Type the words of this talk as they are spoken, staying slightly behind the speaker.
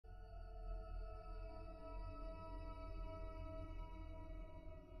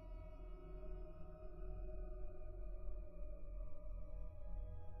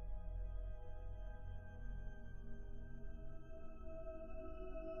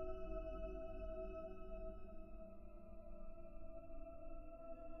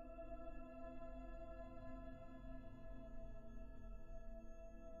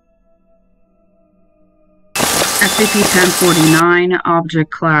SCP-1049, Object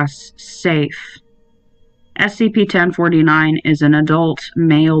Class Safe. SCP-1049 is an adult,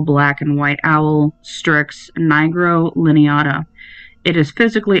 male black and white owl, Strix nigro lineata. It is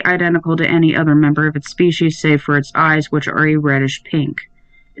physically identical to any other member of its species save for its eyes, which are a reddish pink.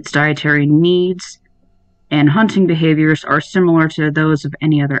 Its dietary needs and hunting behaviors are similar to those of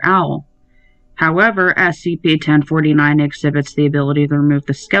any other owl. However, SCP-1049 exhibits the ability to remove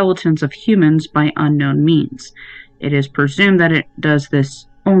the skeletons of humans by unknown means. It is presumed that it does this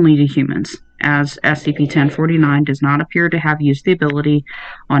only to humans, as SCP-1049 does not appear to have used the ability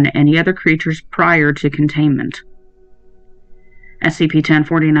on any other creatures prior to containment.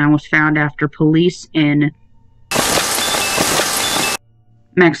 SCP-1049 was found after police in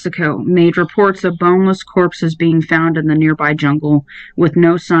Mexico made reports of boneless corpses being found in the nearby jungle with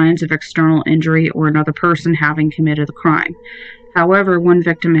no signs of external injury or another person having committed the crime. However, one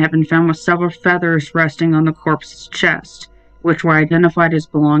victim had been found with several feathers resting on the corpse's chest, which were identified as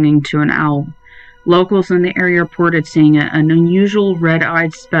belonging to an owl. Locals in the area reported seeing an unusual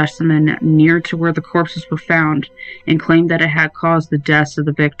red-eyed specimen near to where the corpses were found and claimed that it had caused the deaths of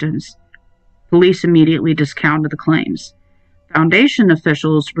the victims. Police immediately discounted the claims. Foundation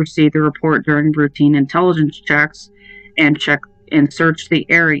officials received the report during routine intelligence checks and searched the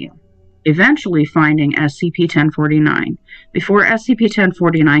area, eventually finding SCP-1049. Before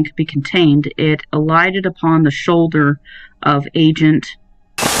SCP-1049 could be contained, it alighted upon the shoulder of Agent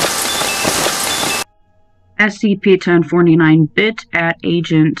SCP-1049 bit at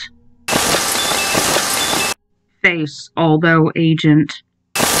Agent face, although Agent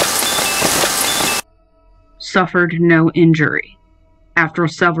suffered no injury. After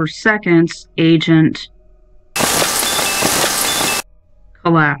several seconds, Agent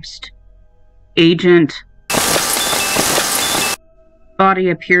collapsed. Agent body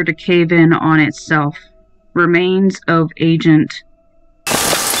appeared to cave in on itself. Remains of Agent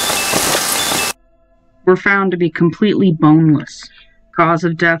were found to be completely boneless. Cause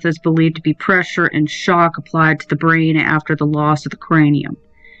of death is believed to be pressure and shock applied to the brain after the loss of the cranium.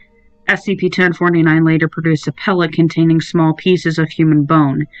 SCP-1049 later produced a pellet containing small pieces of human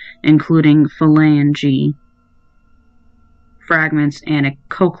bone, including phalange fragments and a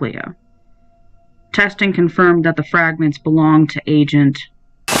cochlea. Testing confirmed that the fragments belonged to Agent.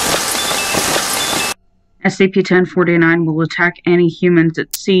 SCP-1049 will attack any humans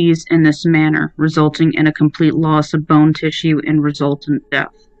it sees in this manner, resulting in a complete loss of bone tissue and resultant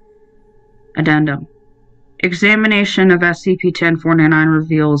death. Addendum. Examination of SCP-1049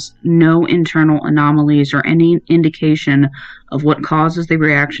 reveals no internal anomalies or any indication of what causes the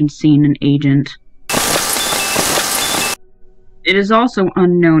reaction seen in Agent. It is also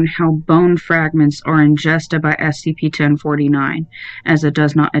unknown how bone fragments are ingested by SCP-1049, as it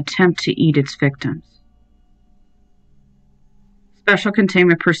does not attempt to eat its victims. Special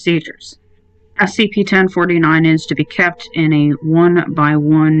Containment Procedures. SCP-1049 is to be kept in a 1 by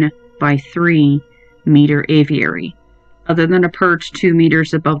 1 by 3 meter aviary. Other than a perch 2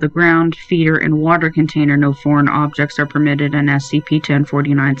 meters above the ground, feeder, and water container, no foreign objects are permitted in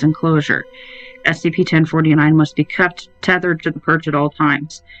SCP-1049's enclosure. SCP-1049 must be kept tethered to the perch at all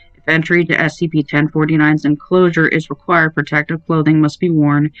times. If entry to SCP-1049's enclosure is required, protective clothing must be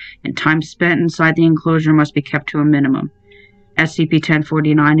worn, and time spent inside the enclosure must be kept to a minimum.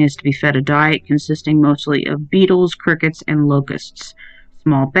 SCP-1049 is to be fed a diet consisting mostly of beetles, crickets, and locusts.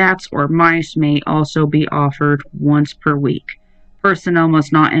 Small bats or mice may also be offered once per week. Personnel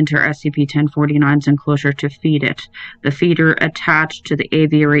must not enter SCP-1049's enclosure to feed it. The feeder attached to the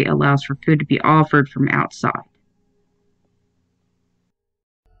aviary allows for food to be offered from outside.